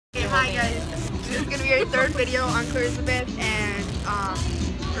Hi guys, this is gonna be our third video on Elizabeth, and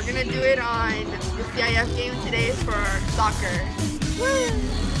we're gonna do it on the CIF game today for soccer. Woo!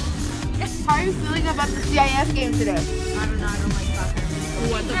 How are you feeling about the CIF game today? I don't know, I don't like soccer.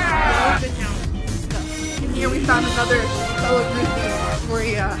 What the And here we found another fellow Grizzly.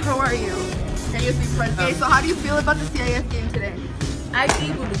 Maria, how are you? Can you speak French? Okay, so how do you feel about the CIF game today? I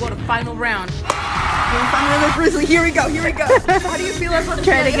think we'll go to final round. We found another Grizzly. Here we go, here we go. How do you feel about the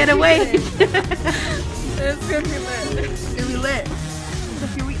Trying to get away. It's gonna be lit. It's gonna be lit. So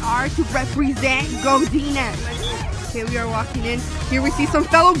here we are to represent GODINEZ. Okay, we are walking in. Here we see some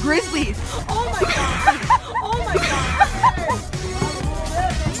fellow Grizzlies. Oh my god! Oh my god!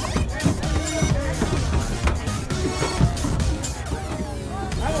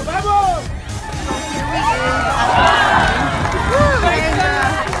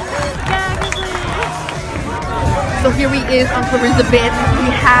 So here we is on Elizabeth.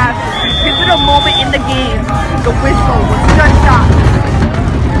 We have a pivotal moment in the game. The whistle was just shot.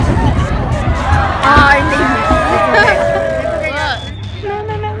 I named it.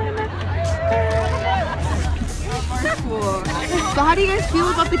 Cool. So how do you guys feel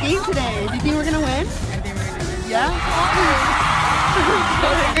about the game today? Do you think we're gonna win? Yeah?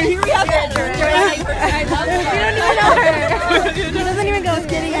 And here we have it. You don't even know her. She doesn't even go.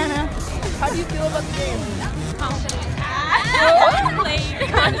 Kidding, Anna. How do you feel about the game?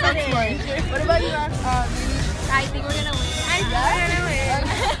 What about you, Mimi? I think we're gonna win. I think we're gonna win.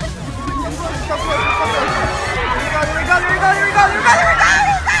 So close, so close. There we go, there we go, there we go, there we go, there we go, there we go!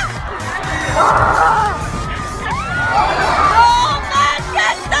 Oh,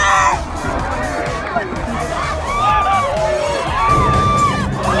 Manchester!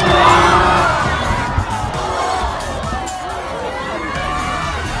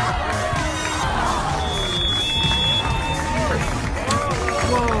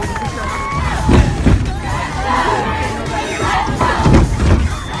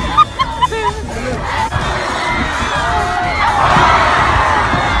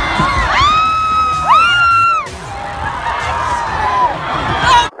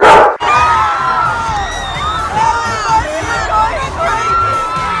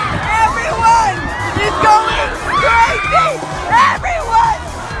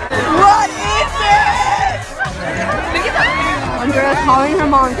 Calling her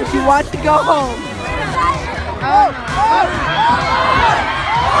mom because she wants to go home.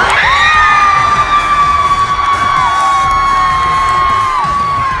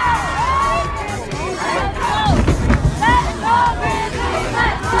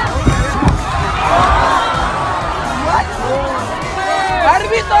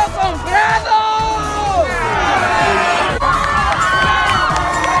 ¡Árbitro comprado!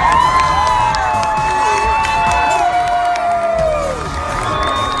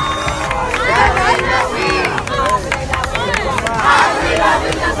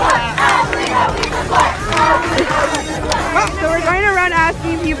 So we're going around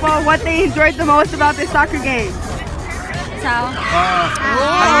asking people what they enjoyed the most about this soccer game. Ciao.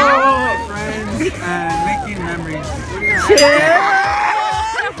 Friends and making memories.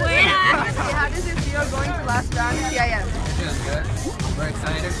 How does it feel going to last round in CIF? Feels good. We're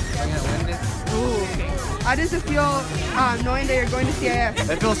excited. We're gonna win this. Ooh, okay. How does it feel knowing that you're going to CIF?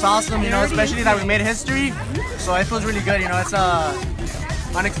 It feels awesome, you know, especially that we made history. So it feels really good, you know, it's a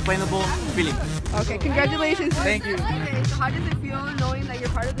unexplainable feeling. Okay, congratulations. Thank you. Okay, so how does it feel knowing that you're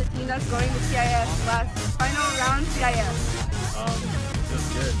part of the team that's going to CIF last final round CIF? Feels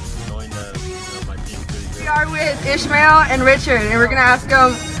good knowing that my team's really good. We are with Ishmael and Richard, and we're gonna ask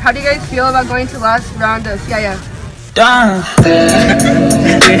them, how do you guys feel about going to last round of CIF? Done. We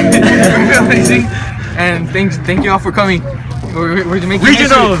feel amazing, and thank you all for coming. We're making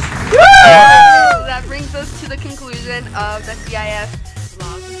Regionals. So that brings us to the conclusion of the CIF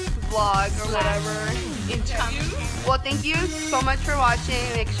vlog or whatever. Well, thank you so much for watching.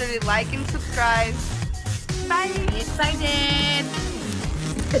 Make sure to like and subscribe. Bye. Excited.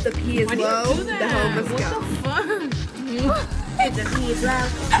 If the P is low, the home must go. What the fuck? If the P is low.